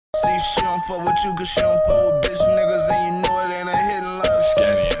See, she don't fuck with you cause she don't fuck with bitch niggas, and you know it ain't a hidden love.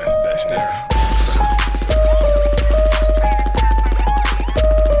 Scanny ass bitch there.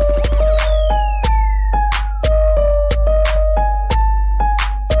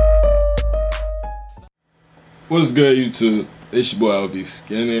 What's good, YouTube? It's your boy LV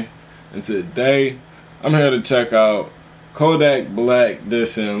Skinny, and today I'm here to check out Kodak Black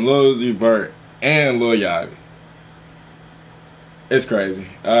dissing Lil Uzi Vert and Lil Yachty. It's crazy.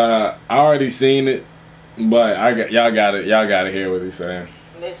 I already seen it, but y'all gotta hear what he's saying.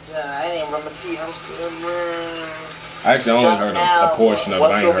 Listen, I ain't remember to you. I'm still. I actually only heard a portion of it.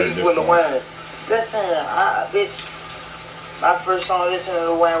 I ain't heard this one. Listen, bitch, my first song listening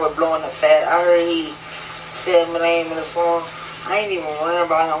to Lil Wayne was Blowing the Fat. I heard he said my name in the song. I ain't even worrying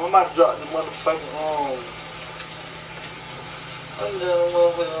about him. I'm about to drop the motherfucking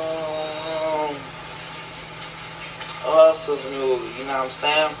Hustle's music, you know what I'm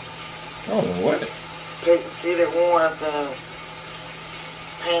saying? Oh, what? Pick the city one thing.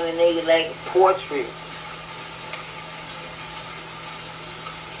 Paint a nigga like a portrait.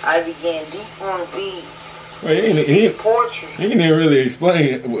 I be getting deep on the beat. Wait, portrait. He didn't really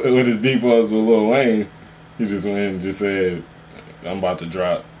explain what his beef was with Lil Wayne. He just went and just said, I'm about to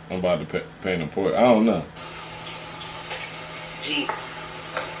paint a portrait. I don't know. G.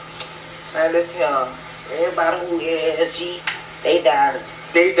 Man, listen, everybody who is G, they down to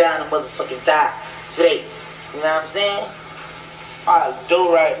motherfucking die today. You know what I'm saying? I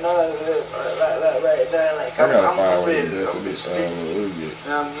do right now, right now, like I'm ready. You know what I'm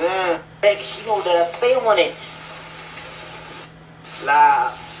saying? Becky, she know that I stay on it.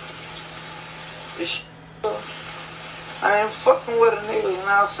 Slide. This I ain't fucking with a nigga, you know what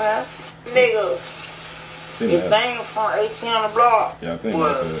I'm saying? Nigga, if they ain't from 18 on the block. Yeah, I think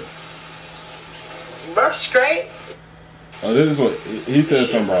that's it. Bro, straight. Oh, this is what he said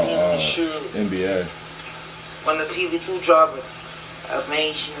something about NBA. When the PV2 dropping, I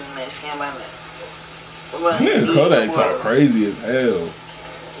made sure next him by that. Nigga, Kodak talk crazy as hell.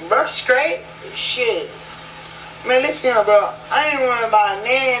 Bro, straight? Shit. Man, listen, bro. I ain't worrying about a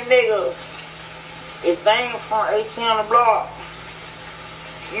man, nigga. If they ain't from 18 on the block,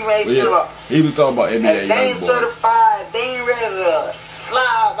 you ready to about. He was talking about NBA. If they ain't certified, they ain't ready to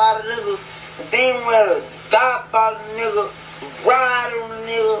slide about a nigga. If they ain't ready to die about a nigga, ride on a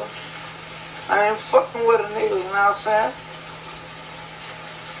nigga. I ain't fucking with a nigga, you know what I'm saying?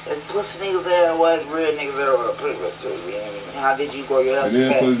 If pussy niggas everywhere, real niggas everywhere, pretty much too. How did you grow your house? It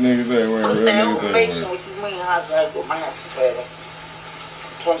is pussy niggas everywhere, real niggas everywhere. What you mean, how did I grow my house fat?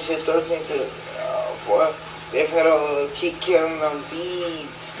 2013 said, for they've had to keep killing them Z.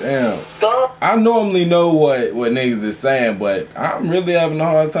 Damn. I normally know what niggas is saying, but I'm really having a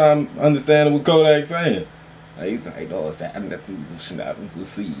hard time understanding what Kodak's saying. Like, he's like, oh, it's that to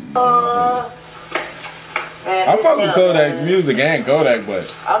see. Man, I fuck with Kodak's music and Kodak,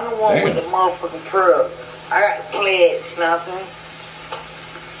 but I'm the one with the motherfucking pearl. I got the pledge, you know what I'm saying?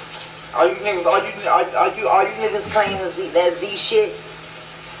 All you niggas claim that Z shit?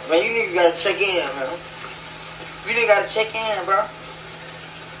 Man, you niggas gotta check in, man. You niggas gotta check in, bro.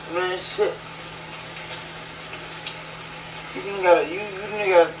 Man, shit. You niggas gotta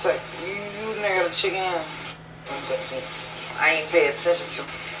check in. I ain't pay attention to.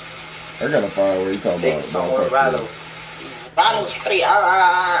 I gotta find where you talking about. Rallo straight.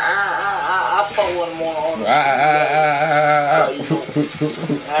 I fuck with him on.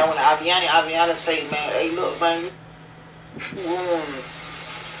 When Aviana say, man, hey, look, man,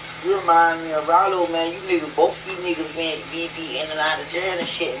 you remind me of Rallo, man. You niggas, both you niggas be in and out of jail and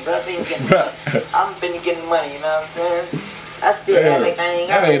shit, bro. I'm been getting money, you know what I'm saying? I still act like I ain't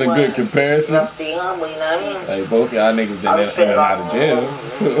got that ain't a good comparison. I stay humble, you know what I mean? Hey, both y'all niggas been in and out of jail.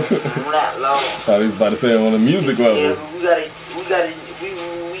 Not long. I was about to say on the music level. Yeah, we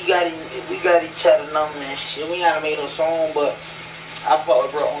got each other number and shit. We gotta make no song, but I fuck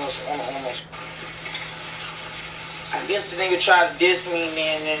with bro on this. I guess the nigga tried to diss me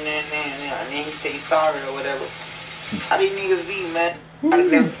and then he say sorry or whatever. That's how these niggas be, man.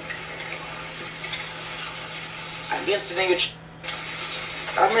 I guess the nigga.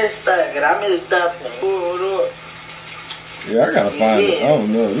 I missed that, man. Yeah, I gotta find it. I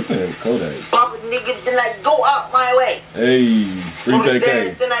don't know. This nigga Kodak. Papa nigga, then I go out my way. Hey, free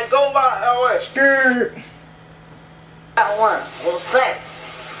TK. Then I go out my way. Skirt. That one on set.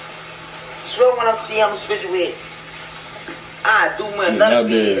 Swear when I see him switch with. I do my another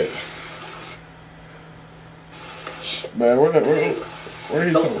bit. Man, where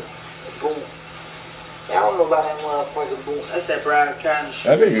he talking? Boom. I don't know about that motherfucking boom. That's that brown kind of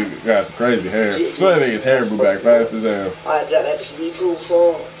shit. That nigga got some crazy hair. So that nigga's hair grew back fast as hell. I got that PB2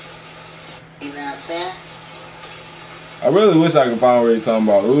 song. You know what I'm saying? I really wish I could find where he's talking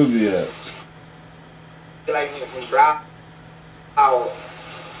about Uzi at. Like nigga from Broward. You know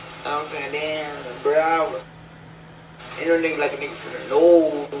what I'm saying? Damn, Broward. You know nigga like a nigga from the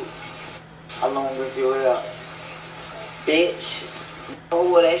north. How long was you up? Bitch. You know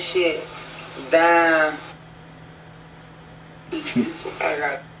what that shit was down. I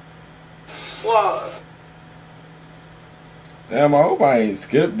got swag. Damn, I hope I ain't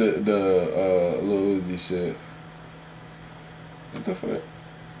skipped the Lil Uzi shit. What the fuck?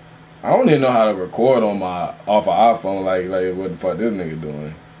 I don't even know how to record on my off an iPhone. Like what the fuck this nigga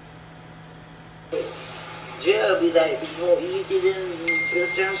doing? Jail be like, be more easy than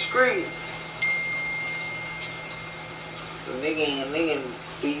the streets. The nigga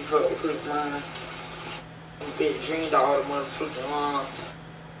beef up quick, man. Bitch dreamed all the motherfucking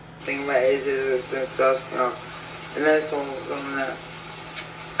thing about Asia and us, you know. And that's on that.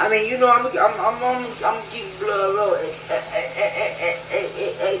 I mean, you know, I'm getting blood low.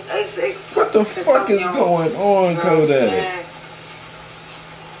 What the fuck is going on, Kodak?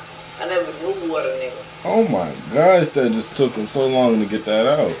 I never knew what a nigga. Oh my gosh, that just took him so long to get that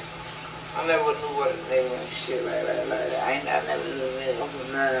out. I never knew what a nigga and shit like that. I never knew a nigga. I'm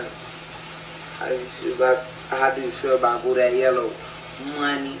from nine. How do you feel about go that yellow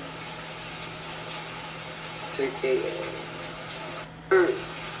money? Take it.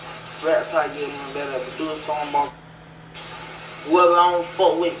 Rap start getting better. But do a song about whoever I don't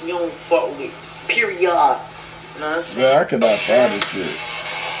fuck with, you don't fuck with. Period. You know what I'm saying? Yeah, I cannot find this shit.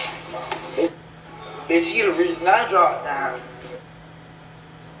 Bitch, you the reason I dropped down.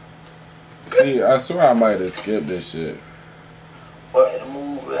 See, I swear I might have skipped this shit. But the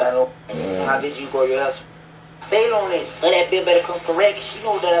movie, I don't. Yeah. How did you go your house? Stayed on it. But that bitch better come correct. She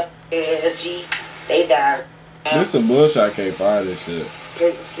know that SG. They died. This some bullshit. I can't find this shit.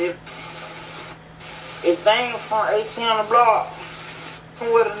 If they ain't from 18 on the block,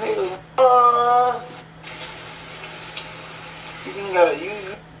 with a nigga, you can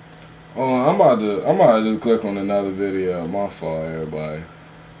gotta Oh, I'm about to just click on another video. My fault, everybody.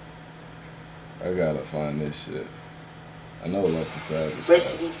 I gotta find this shit. I know Lucky Savage.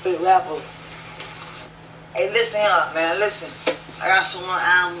 rest of these fake rappers. Hey, listen up, man. Listen, I got some more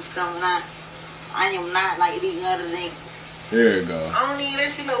albums coming out. I am not like these other niggas. Here you go. I don't even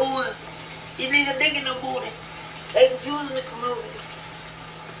listen to Uzi. These niggas digging the booty. They confusing the community.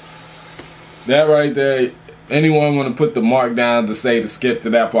 That right there. Anyone want to put the mark down to say to skip to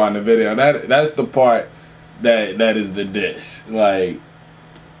that part in the video? That's the part that is the diss. Like,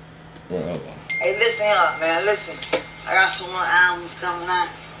 well, hold on. Hey, listen up, man. Listen, I got some more albums coming out.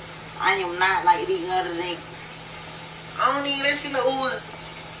 I am not like these other niggas. I don't even listen to Uzi.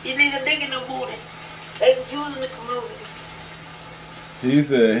 These niggas digging the booty. They confusing the community. He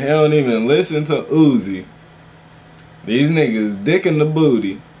said he don't even listen to Uzi. These niggas dicking the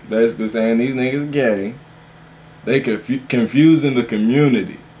booty. Basically saying these niggas gay. They confusing the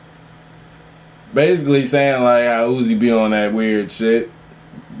community. Basically saying like how Uzi be on that weird shit.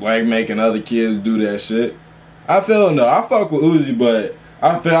 Like making other kids do that shit. I feel no, I fuck with Uzi, but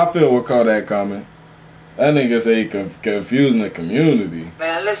I feel where Kodak coming. That nigga say he confusing the community.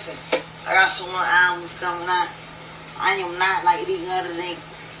 Man, listen, I got some more albums coming out. I am not like these other niggas.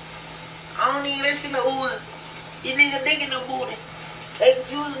 I don't even listen to Uzi. These niggas digging the booty. They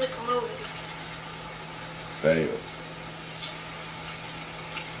confusing the community. Damn.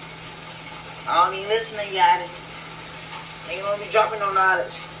 I don't even listen to Yachty. Ain't gonna be dropping no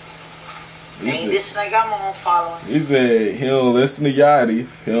knowledge. Ain't this like I'm on following. He said he don't listen to Yachty.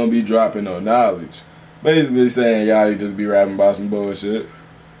 He don't be dropping no knowledge. Basically saying Yachty just be rapping about some bullshit.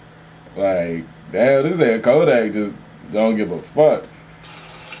 Like, damn, this nigga Kodak just don't give a fuck.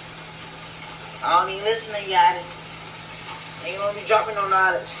 I don't even listen to Yachty. Ain't gonna be dropping no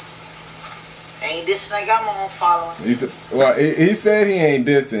knowledge. Ain't this like I'm on following. He said, well, he said he ain't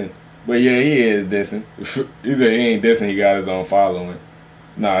dissing, but yeah, he is dissing. He said he ain't dissing, he got his own following.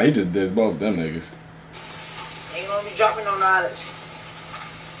 Nah, he just dissed both them niggas. Ain't gonna be dropping no knowledge.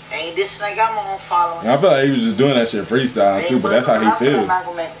 Ain't this like I'm on following. And I feel like he was just doing that shit freestyle too, but that's how he feels.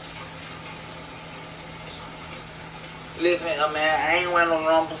 Listen, man, I ain't want no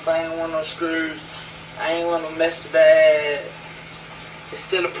rumbles, I ain't want no screws, I ain't want no messy bag. It's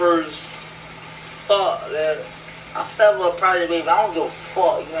still a purse. Fuck that. I'm forever a project, baby. I don't give a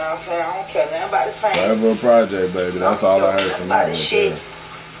fuck, you know what I'm saying? I don't care nothing about this fame. Forever a project, baby. That's all I heard from that right shit. there.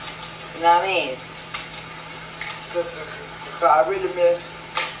 You know what I mean? Cause I really miss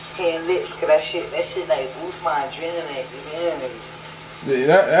hitting licks, cause that shit like boost my adrenaline, you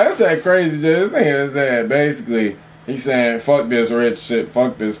know? That's that crazy shit. This nigga said basically He's saying, fuck this rich shit,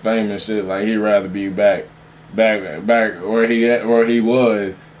 fuck this famous shit. Like, he'd rather be back where he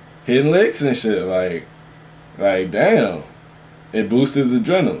was, hitting licks and shit. Like damn. It boosts his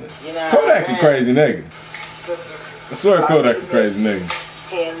adrenaline. You know, Kodak a crazy nigga. I swear Kodak a crazy nigga.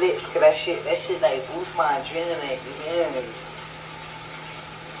 Hitting licks, cause that shit like boosts my adrenaline.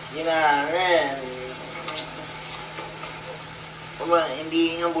 You know what I mean? I'm an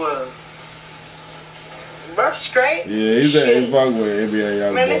NBA young boy. Bro, straight. Yeah, he's fuck with NBA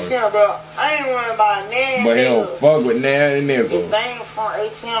young boy. Man, listen, bro. I ain't worrying about nan. But he don't fuck with nan and nigga. If they ain't from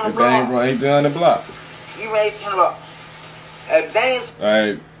 18 on the if block. they ain't from 18 on the block. You 18 on the block. If they ain't...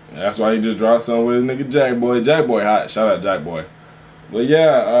 Alright, that's why he just dropped something with his nigga Jack Boy. Jack Boy hot. Shout out Jack Boy. But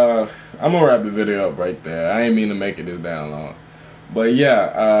yeah, I'm gonna wrap the video up right there. I ain't mean to make it this damn long. But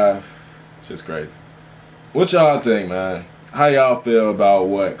yeah, just crazy. What y'all think, man? How y'all feel about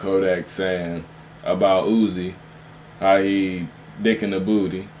what Kodak's saying about Uzi? How he dicking the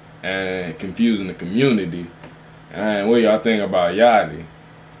booty and confusing the community? And what y'all think about Yachty?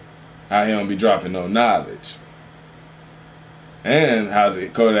 How he don't be dropping no knowledge? And how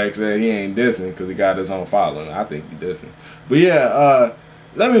Kodak said he ain't dissing because he got his own following. I think he dissing. But yeah,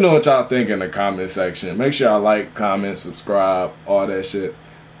 let me know what y'all think in the comment section. Make sure y'all like, comment, subscribe, all that shit.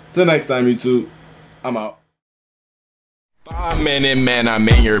 Till next time, YouTube. I'm out. 5 minute, man, I'm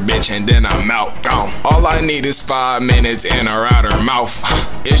in your bitch and then I'm out, gone. All I need is 5 minutes in or out her mouth.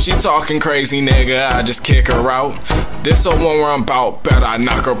 If she talking crazy, nigga, I just kick her out. This a one where I'm bout, bet I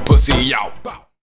knock her pussy out.